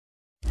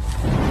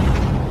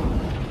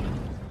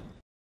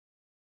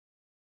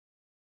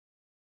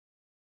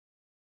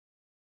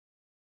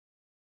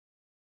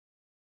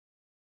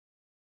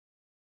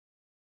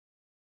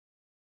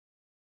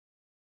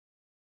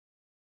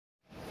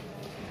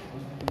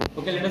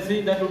Okay, let us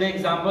see the today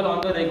example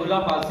on the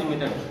Regula Falsi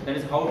method. That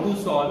is how to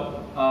solve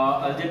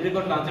algebraic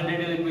or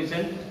transcendental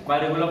equation by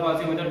Regula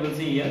Falsi method. We'll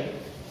see here.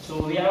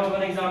 So we have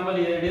one example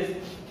here. It is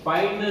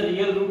find the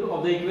real root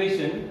of the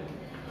equation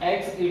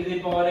x e to the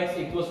power x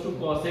equals to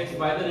cos x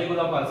by the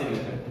Regula Falsi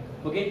method.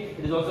 Okay,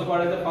 it is also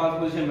called as the false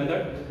position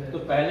method. तो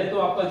पहले तो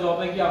आपका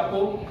job है कि आपको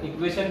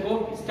equation को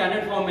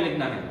standard form में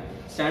लिखना है.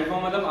 स्टैंडर्ड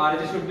फॉर्म मतलब r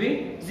शुड बी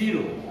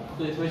 0.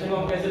 तो इक्वेशन को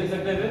हम कैसे लिख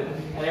सकते हैं फिर?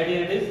 Right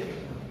here it is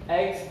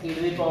x e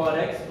to the power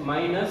x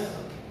minus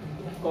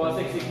cos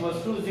x equals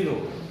to 0.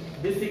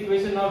 This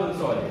equation now will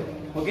solve it.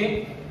 Okay,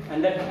 and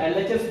that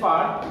LHS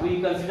part we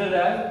consider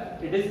as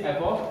it is f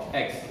of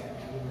x.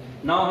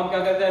 Now हम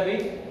क्या करते हैं अभी?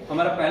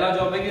 हमारा पहला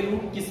job है कि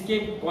root किसके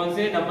कौन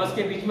से नंबर्स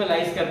के बीच में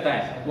लाइज करता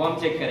है वो हम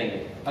चेक करेंगे.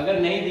 अगर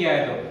नहीं दिया है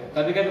तो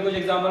कभी-कभी कुछ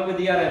एग्जांपल में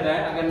दिया रहता है,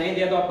 अगर नहीं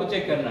दिया तो आपको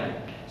चेक करना है.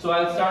 So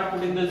I'll start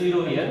putting the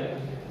 0 here.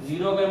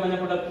 0 अगर मैंने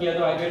पुट अप किया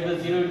तो I get the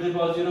 0 to the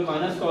power 0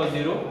 minus cos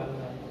 0.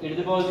 e to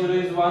the power 0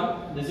 is 1,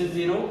 this is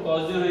 0,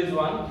 cos 0 is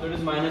 1, so it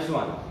is minus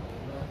 1.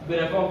 फिर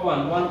f of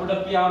 1 पुट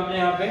अप किया हमने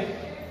यहाँ पे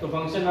तो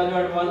function value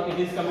eight 1 it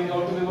is coming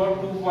out to be what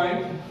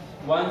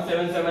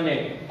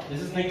 2.1778. this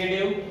is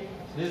negative,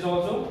 this is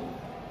also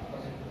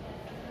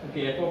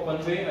okay. f of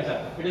 1 पे अच्छा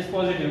it is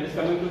positive, it is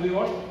coming to be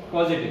what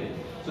positive.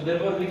 So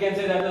therefore we can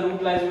say that the root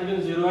lies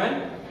between 0 and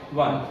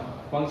 1.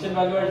 Function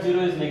value at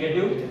 0 is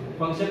negative,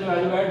 function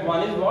value at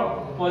 1 is what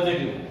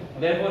positive.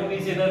 Therefore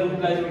we say the root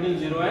lies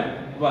between 0 and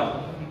 1.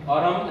 और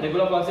हम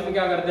regular falsies में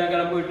क्या करते हैं, अगर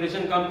हमको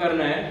iteration कम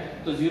करना है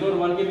तो 0 और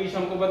 1 के बीच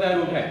हमको पता है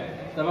रूट है,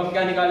 तब हम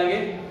क्या निकालेंगे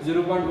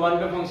 0.1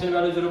 पे फंक्शन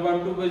वैल्यू,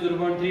 0.2 पे,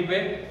 0.3 पे.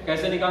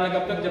 कैसे निकालना,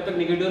 कब तक, जब तक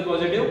नेगेटिव और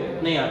पॉजिटिव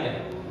नहीं आते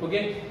हैं. ओके,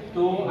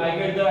 तो I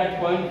get the eight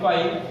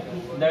 0.5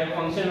 that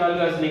function value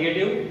as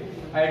negative,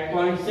 eight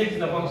 0.6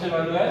 the function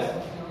value as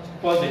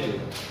positive.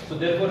 So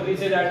therefore we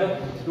say that the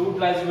root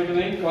lies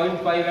between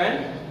 0.5 and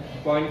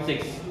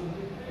 0.6.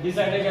 This I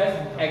take as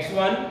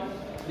x1,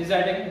 this I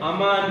take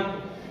Aman,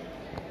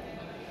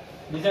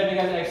 this I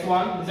take as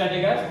x1, this I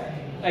take as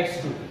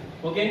x2.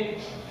 Okay,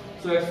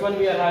 so x1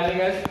 we are having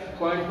as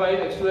 0.5,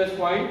 x2 as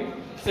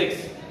 0.6.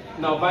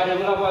 Now by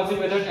Regula Falsi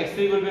method x3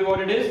 will be what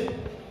it is,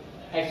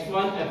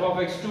 x1 f of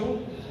x2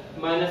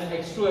 minus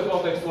x2 f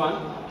of x1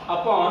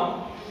 upon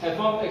f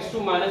of x2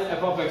 minus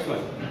f of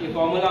x1. ये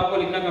formula आपको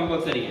लिखना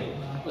compulsory है.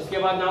 उसके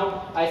बाद now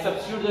I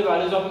substitute the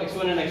values of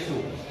x1 and x2.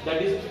 That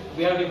is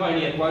we have defined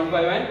here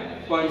 0.5 and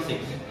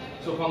 0.6.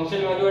 So function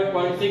value at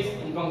 0.6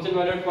 and function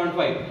value at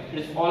 0.5 it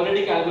is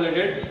already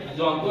calculated.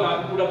 जो हमको आप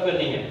put up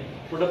करनी है,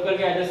 put up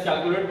करके I just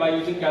calculate by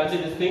using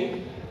calculate this thing.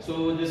 So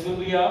this will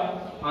be a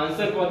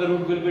answer for the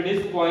root will be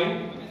is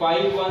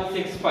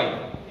 0.5165.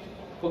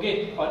 Okay,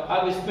 और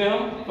अब इस पे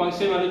हम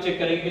फंक्शन वैल्यू चेक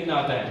करेंगे कितना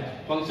आता है.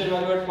 Function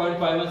value eight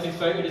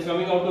 0.5165 it is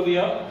coming out to be a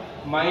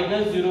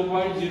minus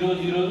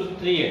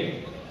 0.0038.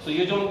 सो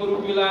ये जो हमको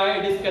रूट मिला है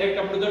it is correct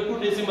up to the 2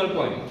 decimal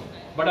point,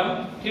 but हम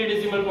 3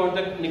 डेसिमल पॉइंट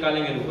तक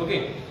निकालेंगे रूट. ओके,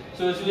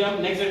 सो इसलिए हम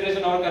नेक्स्ट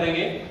इटरेशन और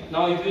करेंगे.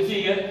 Now if you see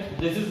here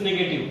this is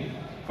negative,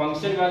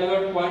 function value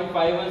eight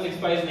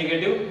 0.5165 is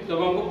negative, तो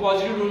हमको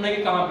पॉजिटिव ढूंढना है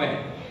कि कहां पे है.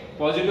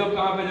 पॉजिटिव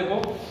कहां पे, देखो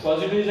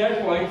पॉजिटिव इज एट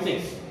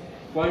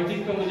 0.6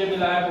 पे मुझे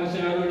मिला है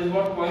function value it is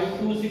what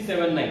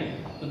 0.2679.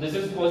 so this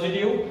is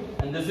positive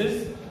and this is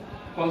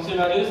function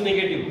value is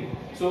negative.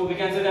 So we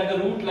can say that the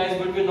root lies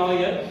between now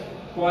here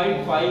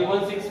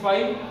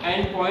 0.5165 and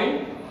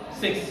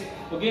 0.6.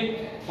 okay,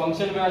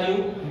 function value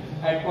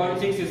at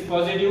 0.6 is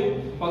positive,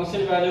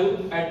 function value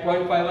at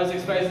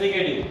 0.5165 is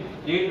negative.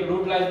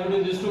 Root lies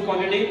between these two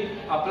quantity.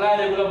 Apply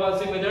Regula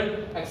Falsi method.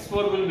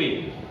 x4 will be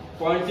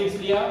 0.6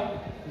 लिया,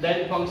 then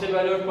function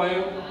value at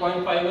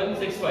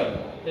 0.5165,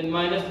 then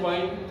minus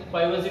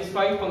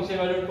 0.5165 function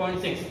value at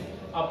 0.6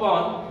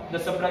 upon the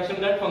subtraction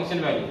of that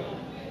function value.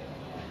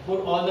 Put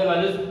all the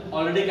values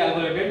already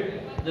calculated.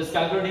 Just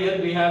calculate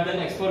here. We have then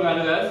x4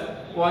 value as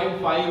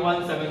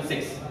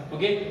 0.5176.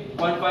 okay,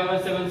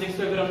 0.5176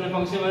 पे फिर हमने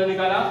function value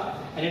निकाला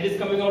and it is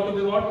coming out to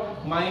be what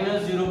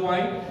minus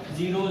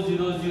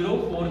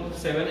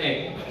 0.000478.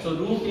 so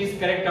root is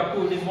correct up to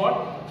it is what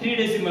 3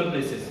 decimal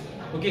places.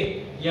 Okay,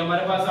 ये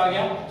हमारे पास आ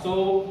गया. So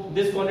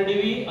this quantity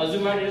we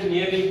assume it is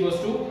nearly equals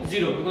to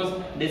 0 because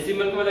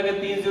decimal के बाद अगर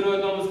 3 0 है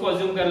तो हम उसको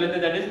अज्यूम कर लेते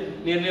हैं that is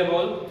nearly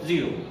about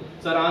 0.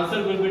 So our answer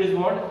will be is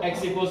what x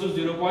equals to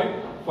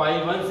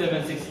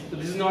 0.5176. So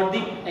this is not the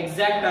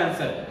exact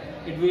answer,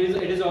 it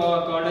is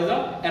called as a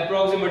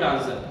approximate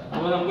answer.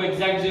 और हमको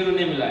एग्जैक्ट 0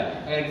 नहीं मिला है.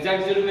 अगर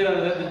एग्जैक्ट 0 मिला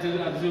रहता तो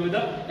this will be the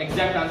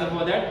exact answer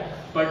for that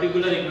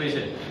particular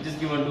equation which is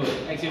given to us,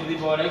 x to the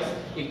power x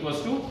equals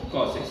to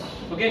cos x.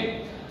 okay,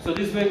 so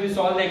this way we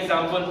solve the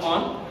example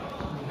on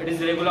it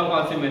is Regula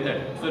Falsi method.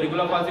 So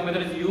Regula Falsi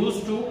method is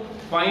used to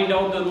find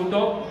out the root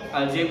of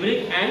algebraic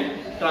and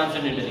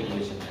transcendental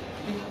equation.